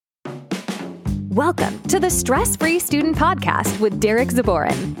Welcome to the Stress-Free Student Podcast with Derek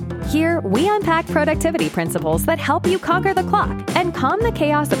Zaborin. Here, we unpack productivity principles that help you conquer the clock and calm the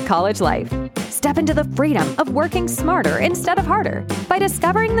chaos of college life. Step into the freedom of working smarter instead of harder by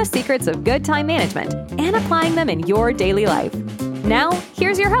discovering the secrets of good time management and applying them in your daily life. Now,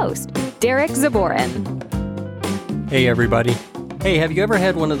 here's your host, Derek Zaborin. Hey, everybody. Hey, have you ever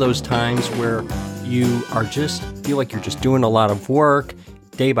had one of those times where you feel like you're just doing a lot of work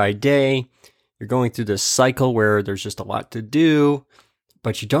day by day? You're going through this cycle where there's just a lot to do,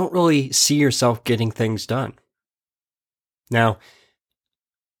 but you don't really see yourself getting things done. Now,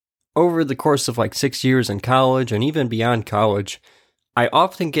 over the course of like 6 years in college and even beyond college, I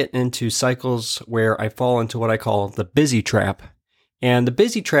often get into cycles where I fall into what I call the busy trap. And the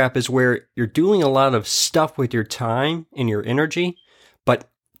busy trap is where you're doing a lot of stuff with your time and your energy,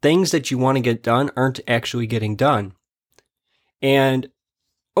 but things that you want to get done aren't actually getting done. And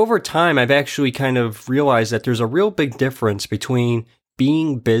over time, I've actually kind of realized that there's a real big difference between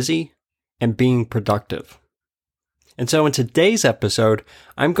being busy and being productive. And so in today's episode,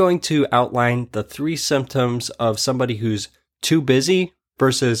 I'm going to outline the 3 symptoms of somebody who's too busy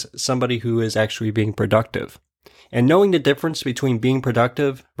versus somebody who is actually being productive. And knowing the difference between being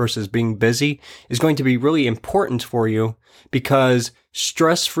productive versus being busy is going to be really important for you because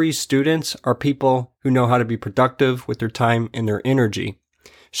stress-free students are people who know how to be productive with their time and their energy.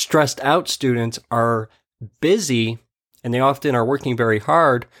 Stressed out students are busy and they often are working very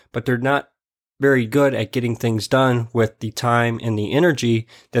hard, but they're not very good at getting things done with the time and the energy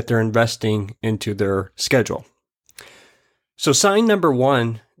that they're investing into their schedule. So sign number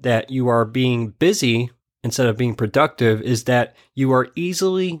 1 that you are being busy instead of being productive is that you are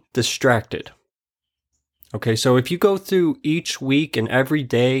easily distracted. Okay, so if you go through each week and every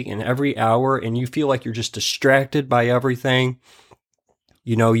day and every hour and you feel like you're just distracted by everything,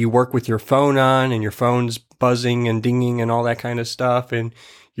 you know, you work with your phone on and your phone's buzzing and dinging and all that kind of stuff, and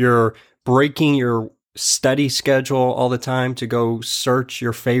you're breaking your study schedule all the time to go search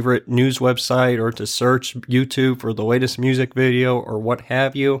your favorite news website or to search YouTube for the latest music video or what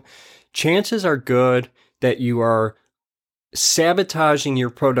have you, chances are good that you are sabotaging your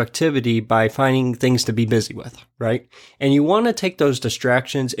productivity by finding things to be busy with, right? And you want to take those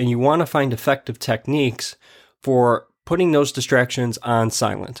distractions and you want to find effective techniques for putting those distractions on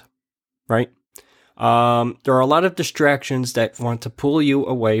silent, right? There are a lot of distractions that want to pull you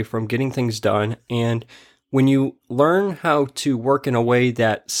away from getting things done. And when you learn how to work in a way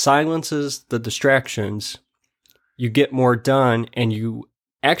that silences the distractions, you get more done and you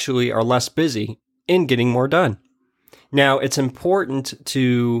actually are less busy in getting more done. Now, it's important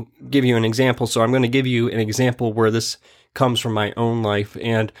to give you an example. So I'm going to give you an example where this comes from my own life.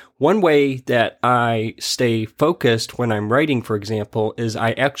 And one way that I stay focused when I'm writing, for example, is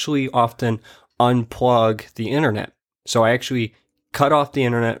I actually often unplug the internet. So I actually cut off the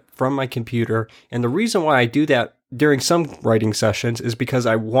internet from my computer. And the reason why I do that during some writing sessions is because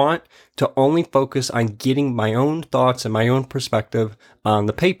I want to only focus on getting my own thoughts and my own perspective on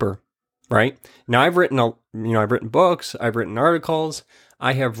the paper, right? Now I've written books, I've written articles,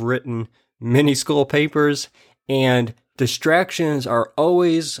 I have written many school papers, and distractions are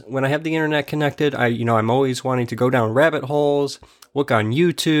always, when I have the internet connected, I'm always wanting to go down rabbit holes, look on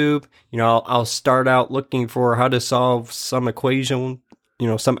YouTube. I'll start out looking for how to solve some equation,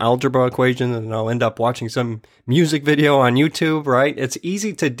 some algebra equation, and I'll end up watching some music video on YouTube, right? It's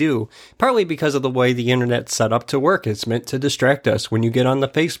easy to do, partly because of the way the internet's set up to work. It's meant to distract us. When you get on the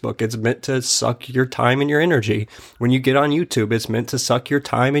Facebook, it's meant to suck your time and your energy. When you get on YouTube, it's meant to suck your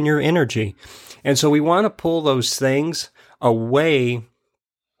time and your energy. And so we want to pull those things away,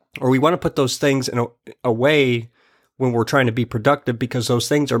 or we want to put those things away when we're trying to be productive, because those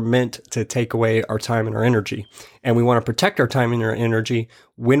things are meant to take away our time and our energy. And we want to protect our time and our energy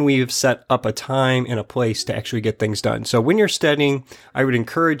when we've set up a time and a place to actually get things done. So when you're studying, I would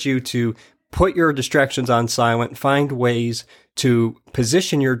encourage you to put your distractions on silent, find ways to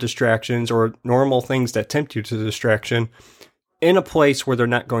position your distractions or normal things that tempt you to distraction in a place where they're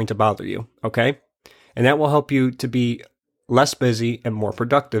not going to bother you, okay? And that will help you to be less busy and more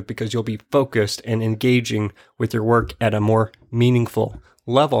productive because you'll be focused and engaging with your work at a more meaningful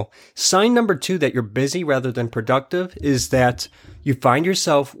level. Sign number 2 that you're busy rather than productive is that you find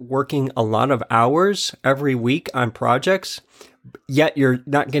yourself working a lot of hours every week on projects, yet you're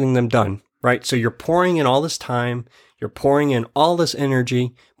not getting them done, right? So you're pouring in all this time, you're pouring in all this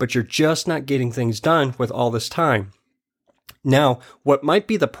energy, but you're just not getting things done with all this time. Now, what might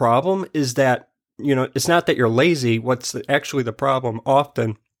be the problem is that, it's not that you're lazy. What's actually the problem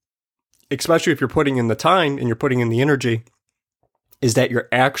often, especially if you're putting in the time and you're putting in the energy, is that you're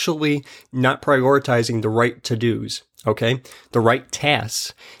actually not prioritizing the right to-dos, okay? The right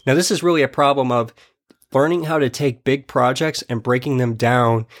tasks. Now, this is really a problem of learning how to take big projects and breaking them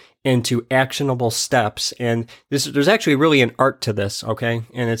down into actionable steps. And there's actually really an art to this, okay?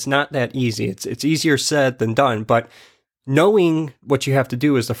 And it's not that easy. It's easier said than done, but knowing what you have to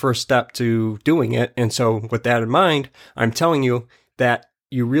do is the first step to doing it. And so with that in mind, I'm telling you that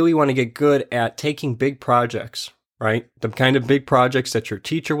you really want to get good at taking big projects, right? The kind of big projects that your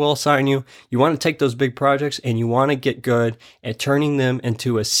teacher will assign you. You want to take those big projects and you want to get good at turning them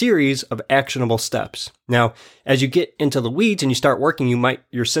into a series of actionable steps. Now, as you get into the weeds and you start working,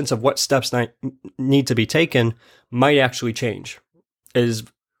 your sense of what steps need to be taken might actually change. It is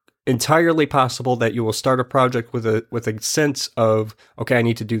entirely possible that you will start a project with a sense of, okay, I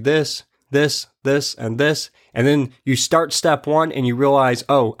need to do this, and this. And then you start step one and you realize,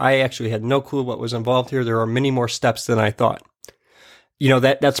 oh, I actually had no clue what was involved here. There are many more steps than I thought.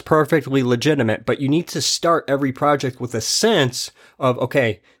 That's perfectly legitimate, but you need to start every project with a sense of,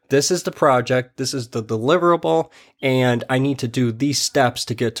 okay, this is the project, this is the deliverable, and I need to do these steps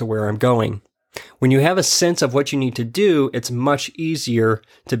to get to where I'm going. When you have a sense of what you need to do, it's much easier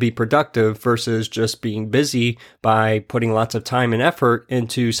to be productive versus just being busy by putting lots of time and effort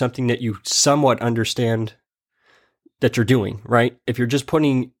into something that you somewhat understand that you're doing, right? If you're just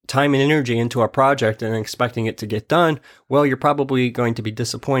putting time and energy into a project and expecting it to get done, well, you're probably going to be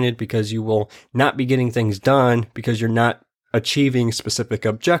disappointed because you will not be getting things done because you're not achieving specific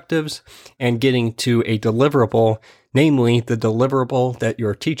objectives and getting to a deliverable, namely the deliverable that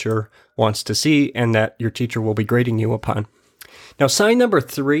your teacher wants to see and that your teacher will be grading you upon. Now, sign number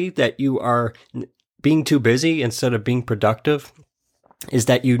 3 that you are being too busy instead of being productive is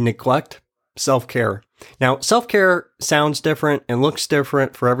that you neglect self-care. Now, self-care sounds different and looks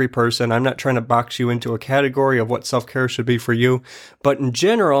different for every person. I'm not trying to box you into a category of what self-care should be for you. But in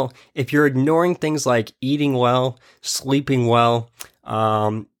general, if you're ignoring things like eating well, sleeping well,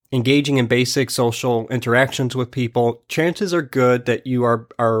 engaging in basic social interactions with people, chances are good that you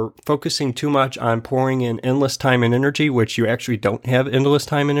are focusing too much on pouring in endless time and energy, which you actually don't have endless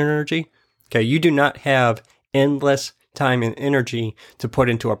time and energy. Okay, you do not have endless time and energy to put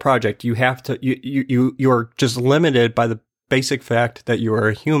into a project. You have to, you're just limited by the basic fact that you are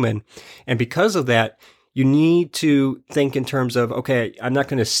a human. And because of that, you need to think in terms of, okay, I'm not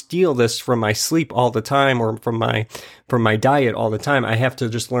going to steal this from my sleep all the time or from my diet all the time. I have to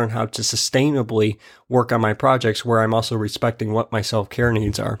just learn how to sustainably work on my projects where I'm also respecting what my self-care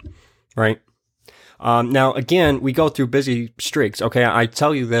needs are, right? Now, again, we go through busy streaks. Okay, I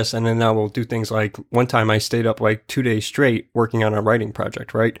tell you this, and then I will do things like one time I stayed up like 2 days straight working on a writing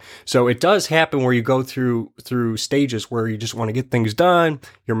project, right? So it does happen where you go through stages where you just want to get things done,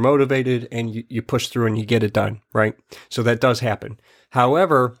 you're motivated, and you push through and you get it done, right? So that does happen.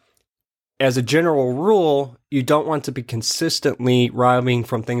 However, as a general rule, you don't want to be consistently robbing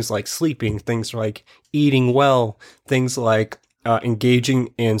from things like sleeping, things like eating well, things like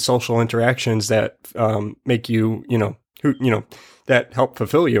engaging in social interactions that make you, that help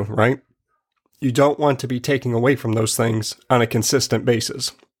fulfill you, right? You don't want to be taking away from those things on a consistent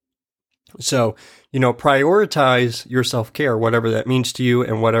basis. So, prioritize your self-care, whatever that means to you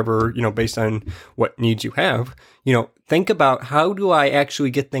and whatever, based on what needs you have. Think about, how do I actually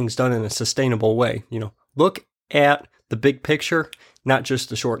get things done in a sustainable way? Look at the big picture, not just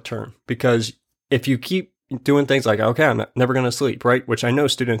the short term, because if you keep doing things like, okay, I'm never going to sleep, right? Which I know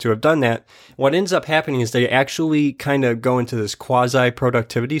students who have done that. What ends up happening is they actually kind of go into this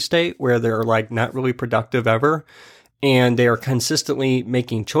quasi-productivity state where they're like not really productive ever. And they are consistently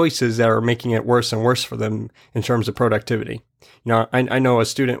making choices that are making it worse and worse for them in terms of productivity. I know a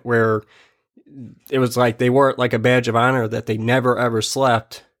student where it was like they wore it like a badge of honor that they never ever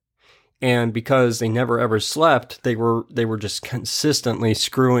slept. And because they never ever slept, they were just consistently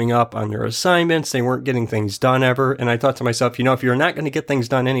screwing up on their assignments. They weren't getting things done ever. And I thought to myself, if you're not going to get things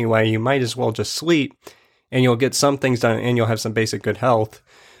done anyway, you might as well just sleep and you'll get some things done and you'll have some basic good health.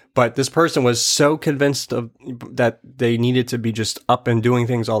 But this person was so convinced that they needed to be just up and doing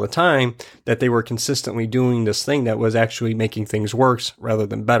things all the time that they were consistently doing this thing that was actually making things worse rather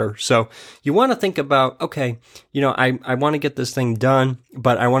than better. So you want to think about, okay, I want to get this thing done,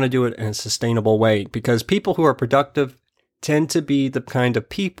 but I want to do it in a sustainable way, because people who are productive tend to be the kind of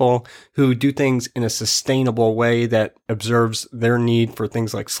people who do things in a sustainable way that observes their need for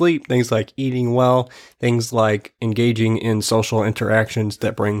things like sleep, things like eating well, things like engaging in social interactions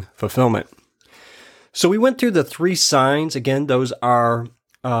that bring fulfillment. So we went through the 3 signs. Again, those are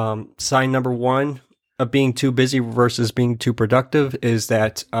sign number 1, of being too busy versus being too productive is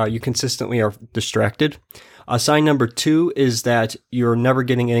that you consistently are distracted. Sign number 2 is that you're never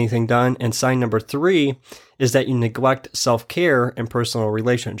getting anything done. And sign number 3 is that you neglect self-care and personal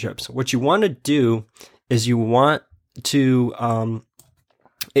relationships. What you want to do is you want to,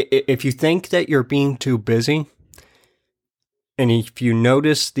 if you think that you're being too busy, and if you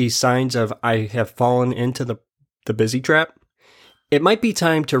notice these signs of I have fallen into the busy trap, it might be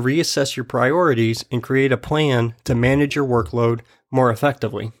time to reassess your priorities and create a plan to manage your workload more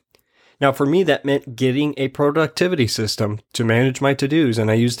effectively. Now, for me, that meant getting a productivity system to manage my to-dos, and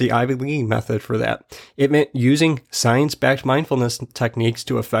I used the Ivy Lee method for that. It meant using science-backed mindfulness techniques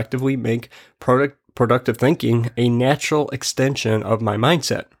to effectively make productive thinking a natural extension of my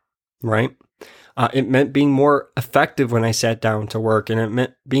mindset, right? It meant being more effective when I sat down to work, and it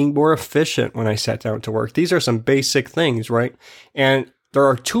meant being more efficient when I sat down to work. These are some basic things, right? And there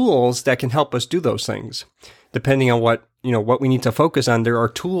are tools that can help us do those things. Depending on what we need to focus on, there are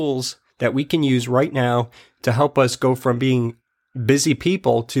tools that we can use right now to help us go from being busy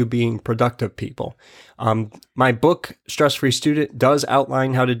people to being productive people. My book, Stress-Free Student, does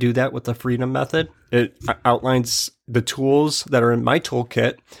outline how to do that with the Freedom Method. It outlines the tools that are in my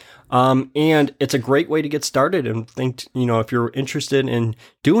toolkit. And it's a great way to get started and think, if you're interested in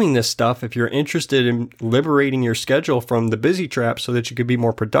doing this stuff, if you're interested in liberating your schedule from the busy trap so that you can be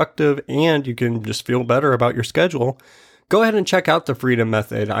more productive and you can just feel better about your schedule, go ahead and check out the Freedom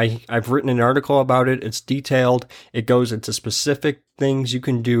Method. I've written an article about it. It's detailed. It goes into specific things you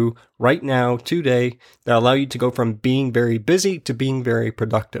can do right now, today, that allow you to go from being very busy to being very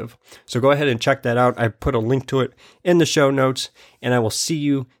productive. So go ahead and check that out. I put a link to it in the show notes, and I will see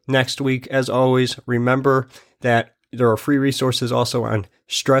you next week. As always, remember that there are free resources also on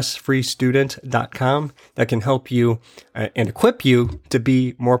stressfreestudent.com that can help you and equip you to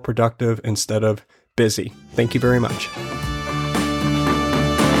be more productive instead of busy. Thank you very much.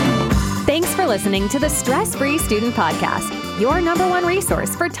 Thanks for listening to the Stress-Free Student Podcast, your #1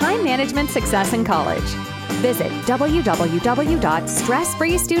 resource for time management success in college. Visit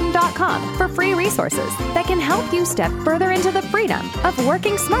www.stressfreestudent.com for free resources that can help you step further into the freedom of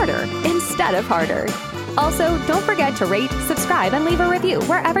working smarter instead of harder. Also, don't forget to rate, subscribe, and leave a review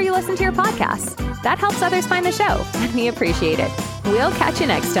wherever you listen to your podcasts. That helps others find the show, and we appreciate it. We'll catch you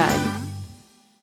next time.